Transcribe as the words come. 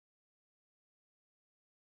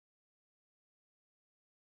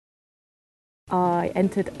I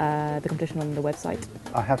entered the competition on the website.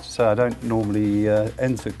 I have to say I don't normally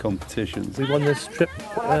enter competitions. We won this trip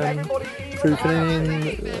through filling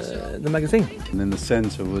in the magazine. And in the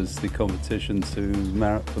centre was the competition for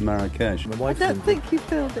Marrakesh. I don't think you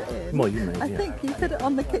filled it in. Well, you may, I think you put it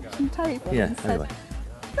on the kitchen table and said, anyway.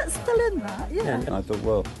 let's fill in that, And I thought,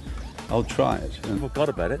 well, I'll try it. I forgot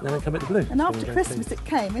about it, and then it came into blue. And after Christmas it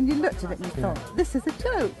came and you looked at it and you thought, this is a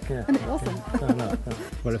joke. And it wasn't. No.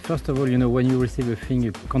 Well, first of all, you know, when you receive a thing,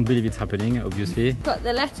 you can't believe it's happening, obviously. Got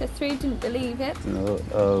the letter through, didn't believe it.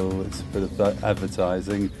 Oh, it's a bit of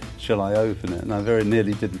advertising. Shall I open it? And I very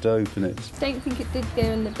nearly didn't open it. Don't think it did go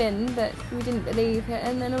in the bin, but we didn't believe it.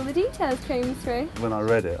 And then all the details came through. When I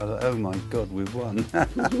read it, I thought, oh my God, we've won.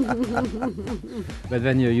 But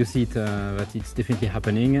then you see that it's definitely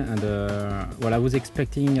happening, and well, I was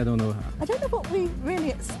expecting, I don't know what we really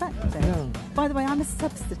expected. No. By the way, I'm a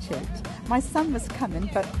substitute. My son was coming,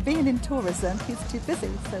 but being in tourism, he's too busy,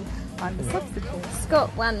 so I'm a substitute.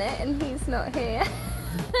 Scott won it, and he's not here.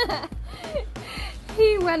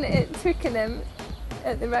 He won it at Twickenham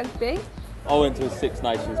at the rugby. I went to a Six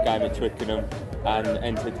Nations game at Twickenham and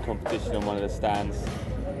entered the competition on one of the stands.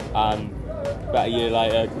 And about a year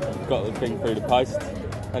later, got the thing through the post,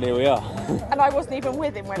 and here we are. And I wasn't even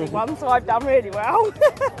with him when he won, so I've done really well.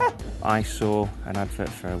 I saw an advert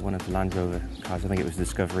for one of the Land Rover cars, I think it was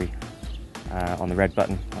Discovery, on the red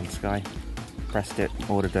button on Sky. Pressed it,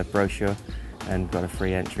 ordered a brochure and got a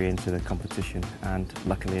free entry into the competition, and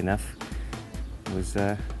luckily enough was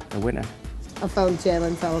a winner. I phoned Jill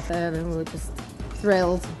and told her, and we were just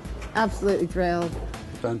thrilled, absolutely thrilled.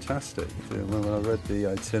 Fantastic. When I read the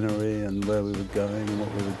itinerary and where we were going and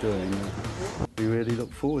what we were doing, we really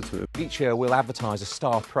look forward to it. Each year we'll advertise a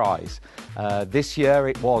star prize. This year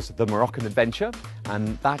it was the Moroccan Adventure,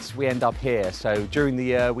 and we end up here. So during the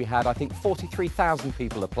year we had, I think, 43,000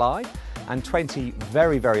 people apply, and 20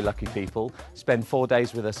 very, very lucky people spend 4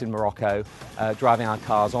 days with us in Morocco, driving our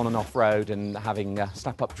cars on and off road and having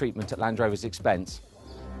snap-up treatment at Land Rover's expense.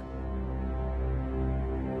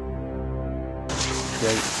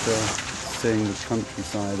 Great seeing the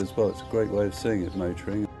countryside as well. It's a great way of seeing it,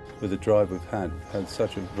 motoring. With the drive we've had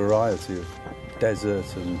such a variety of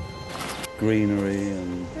desert and greenery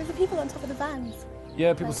and... There are the people on top of the vans.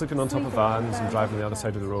 Yeah, people sleeping on top of vans and driving on the other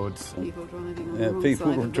side of the road.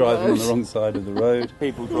 People driving on the wrong side of the road.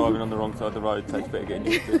 People driving on the wrong side of the road takes a bit of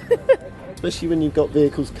getting used to. Especially when you've got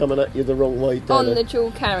vehicles coming at you the wrong way down on the dual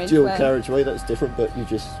carriageway. Dual carriageway, that's different, but you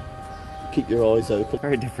just keep your eyes open.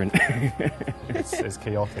 Very different. It's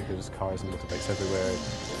chaotic, there's cars and motorbikes everywhere.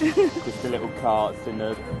 Just the little carts and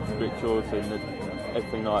the rickshaws and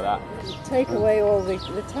everything like that. Take away all the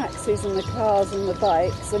taxis and the cars and the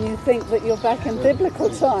bikes, and you think that you're back in biblical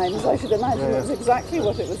times. I should imagine that's exactly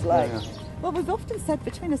what it was like. Well, we've often said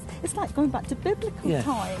between us, it's like going back to biblical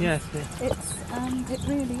times. Yes. It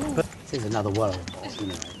really is. This is another world, you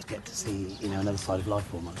know, to get to see, you know, another side of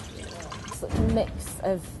life almost. Such a mix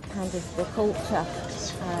of kind of the culture.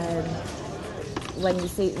 When you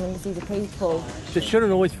see the people. The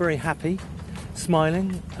children are always very happy,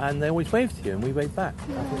 smiling, and they always wave to you, and we wave back.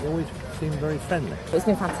 I think they always seem very friendly. It's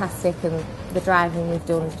been fantastic, and the driving we've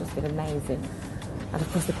done has just been amazing. And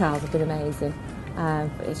of course the cars have been amazing.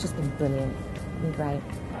 But it's just been brilliant. It's been great.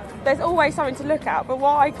 There's always something to look at, but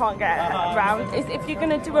what I can't get around is if you're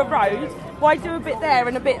going to do a road, why do a bit there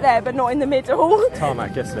and a bit there, but not in the middle?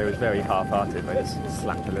 Tarmac yesterday was very half-hearted. They just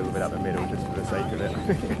slapped a little bit up the middle just for the sake of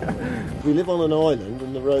it. We live on an island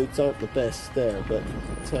and the roads aren't the best there, but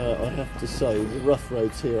I have to say the rough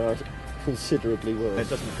roads here are considerably worse. It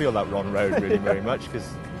doesn't feel like we're on road really very much, because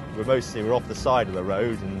we're off the side of the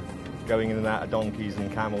road and going in and out of donkeys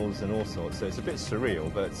and camels and all sorts, so it's a bit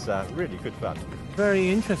surreal, but it's really good fun. Very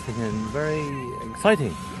interesting and very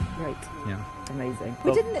exciting. Great. Yeah. Amazing.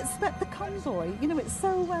 We didn't expect the convoy, you know, it's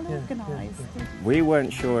so well organised. We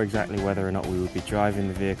weren't sure exactly whether or not we would be driving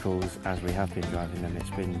the vehicles as we have been driving them. It's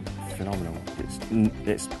been phenomenal.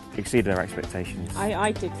 It's exceeded our expectations.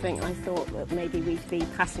 I thought that maybe we'd be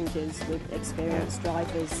passengers with experienced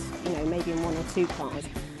drivers, you know, maybe in one or two cars.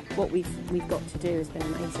 What we've got to do has been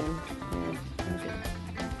amazing.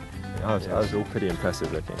 I was all pretty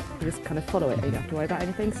impressive looking. You just kind of follow it, you don't have to worry about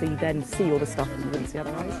anything, so you then see all the stuff that you wouldn't see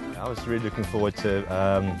otherwise. I was really looking forward to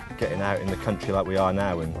getting out in the country like we are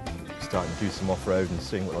now and starting to do some off-road and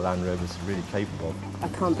seeing what the Land Rovers are really capable of. I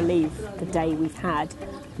can't believe the day we've had.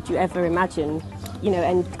 Would you ever imagine, you know,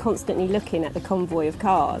 and constantly looking at the convoy of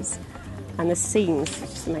cars and the scenes,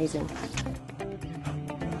 it's just amazing.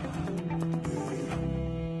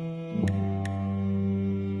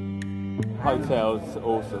 Hotel's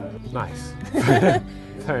awesome. Nice.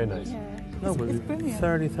 Very nice. No, but we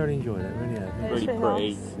thoroughly enjoyed it. Really, yeah. Really really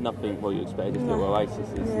pretty. nice. Nothing what you expect. Just little oasis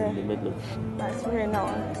in the middle of. That's really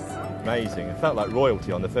nice. Amazing. It felt like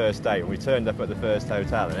royalty on the first day when we turned up at the first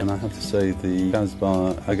hotel. And I have to say the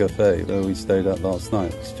Casbah Agafé, where we stayed at last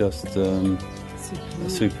night, was just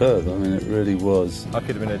superb. I mean, it really was. I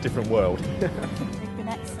could have been in a different world. They've been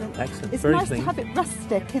excellent. Excellent. It's Very nice clean. to have it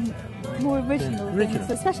rustic and more original, Original. things,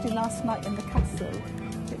 especially last night in the castle.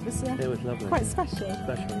 It was lovely. quite special.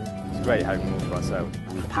 Special. Yeah. It's great having all for ourselves.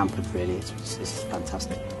 And pampered, really. It's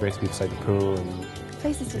fantastic. Great to be beside the pool and The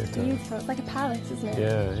place is just beautiful. It's like a palace, isn't it?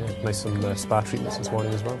 yeah. Nice some spa treatments this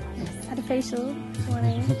morning as well. Had a facial this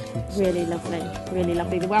morning. Really lovely, really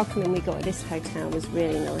lovely. The welcoming we got at this hotel was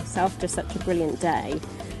really nice. After such a brilliant day,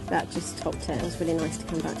 that just topped it. It was really nice to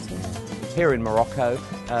come back to. Here in Morocco,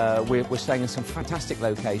 we're staying in some fantastic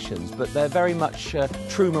locations, but they're very much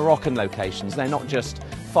true Moroccan locations. They're not just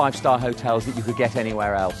five-star hotels that you could get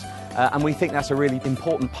anywhere else. And we think that's a really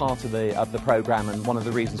important part of the programme and one of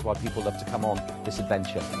the reasons why people love to come on this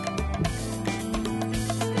adventure.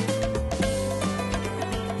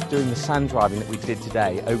 Doing the sand driving that we did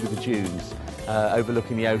today over the dunes,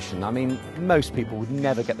 overlooking the ocean, I mean, most people would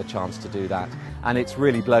never get the chance to do that, and it's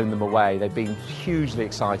really blown them away. They've been hugely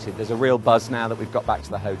excited. There's a real buzz now that we've got back to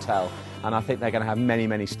the hotel, and I think they're going to have many,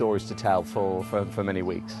 many stories to tell for many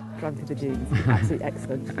weeks. Driving through the dunes, absolutely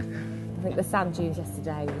excellent. I think the sand dunes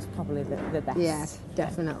yesterday was probably the best. Yeah,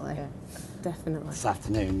 definitely. Yeah, definitely. This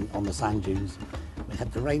afternoon on the sand dunes, we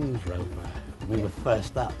had the Land Rover. We were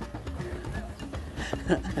first up.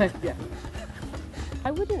 Yeah.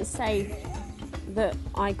 I wouldn't say that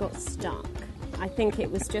I got stuck. I think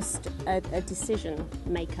it was just a decision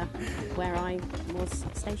maker where I was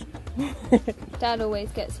stationed. Dad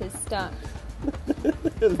always gets his stuck.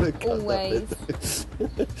 Look, Always.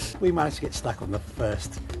 We managed to get stuck on the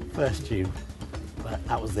first dune, but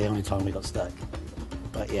that was the only time we got stuck.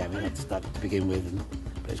 But yeah, we got stuck to begin with,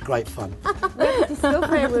 but it was great fun. The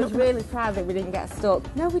discovery was really proud that we didn't get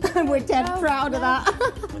stuck. No, we don't. We're dead proud of that.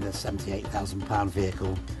 With a £78,000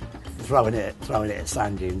 vehicle, throwing it at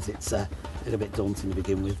sand dunes, it's a little bit daunting to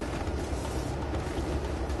begin with.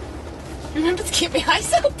 Remember to keep your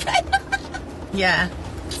eyes open. Yeah.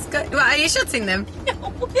 What, are you shutting them? No.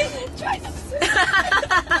 Try not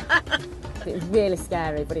to. It was really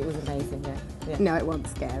scary, but it was amazing, yeah. No, it wasn't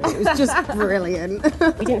scary. It was just brilliant.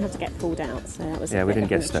 We didn't have to get pulled out, so that was. Yeah, a we bit didn't of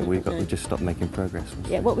get an stuck. achievement, We just stopped making progress.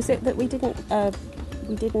 Yeah, what was it that we didn't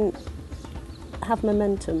have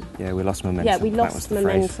momentum? Yeah, we lost momentum. Yeah, we That was lost the phrase.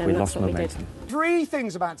 momentum. We That's lost what we momentum. did. 3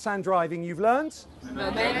 things about sand driving you've learned.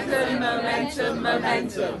 Momentum, momentum,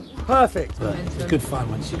 momentum. Perfect. But it was good fun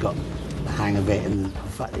once you got the hang of it, and the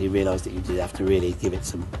fact that you realised that you did have to really give it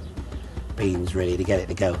some beans really to get it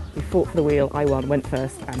to go. We fought for the wheel, I went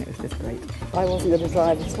first, and it was just great. I wasn't going to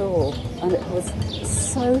drive at all, and it was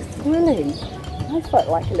so thrilling. I felt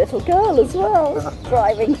like a little girl as well,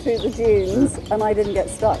 driving through the dunes, and I didn't get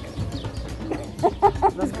stuck.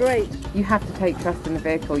 That's great. You have to take trust in the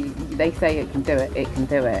vehicle. They say it can do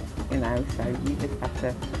it, you know, so you just have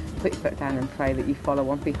to put your foot down and pray that you follow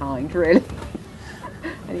on behind, really,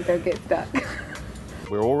 and you don't get stuck.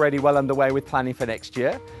 We're already well underway with planning for next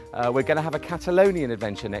year. We're going to have a Catalonian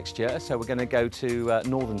adventure next year, so we're going to go to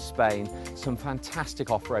northern Spain, some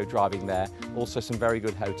fantastic off-road driving there, also some very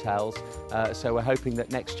good hotels. So we're hoping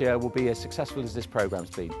that next year will be as successful as this programme's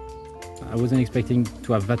been. I wasn't expecting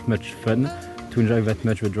to have that much fun, to enjoy that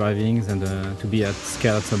much the driving, and to be at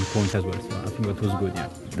scale at some point as well. So I think that was good, yeah.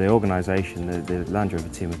 The organisation, the Land Rover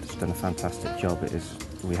team have just done a fantastic job.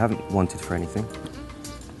 We haven't wanted for anything.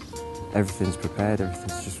 Everything's prepared,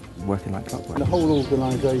 everything's just working like clockwork. The whole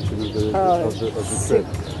organisation of the trip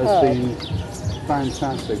has been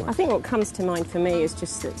fantastic. I think what comes to mind for me is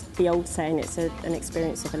just the old saying, it's an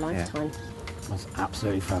experience of a lifetime. It was an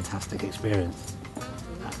absolutely fantastic experience.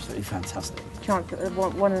 Absolutely fantastic. Chance,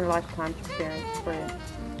 one in a lifetime experience, brilliant.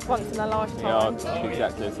 Once in a lifetime. Yeah,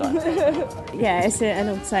 exactly the same. Yeah, it's an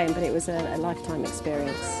old saying, but it was a lifetime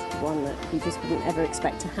experience, one that you just wouldn't ever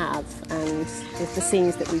expect to have. And with the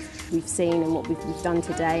scenes that we've seen and what we've done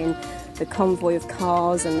today, and the convoy of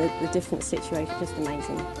cars and the different situations, just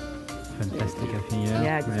amazing. Fantastic, I think, yeah.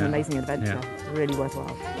 Yeah, just an amazing adventure. Yeah. Really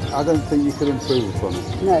worthwhile. I don't think you could improve upon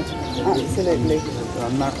it. No, absolutely.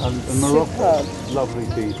 And Morocco, lovely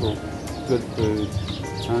people, good food,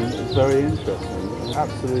 and very interesting.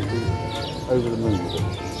 Absolutely over the moon with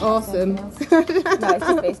it. Awesome. No,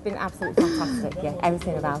 it's been absolutely fantastic, yeah.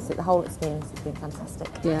 Everything about it, the whole experience has been fantastic.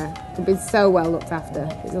 Yeah, we've been so well looked after.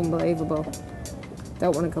 It's unbelievable.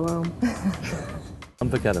 Don't want to go home.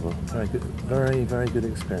 Unforgettable. Very good, very good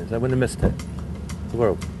experience. I wouldn't have missed it. The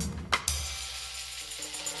world.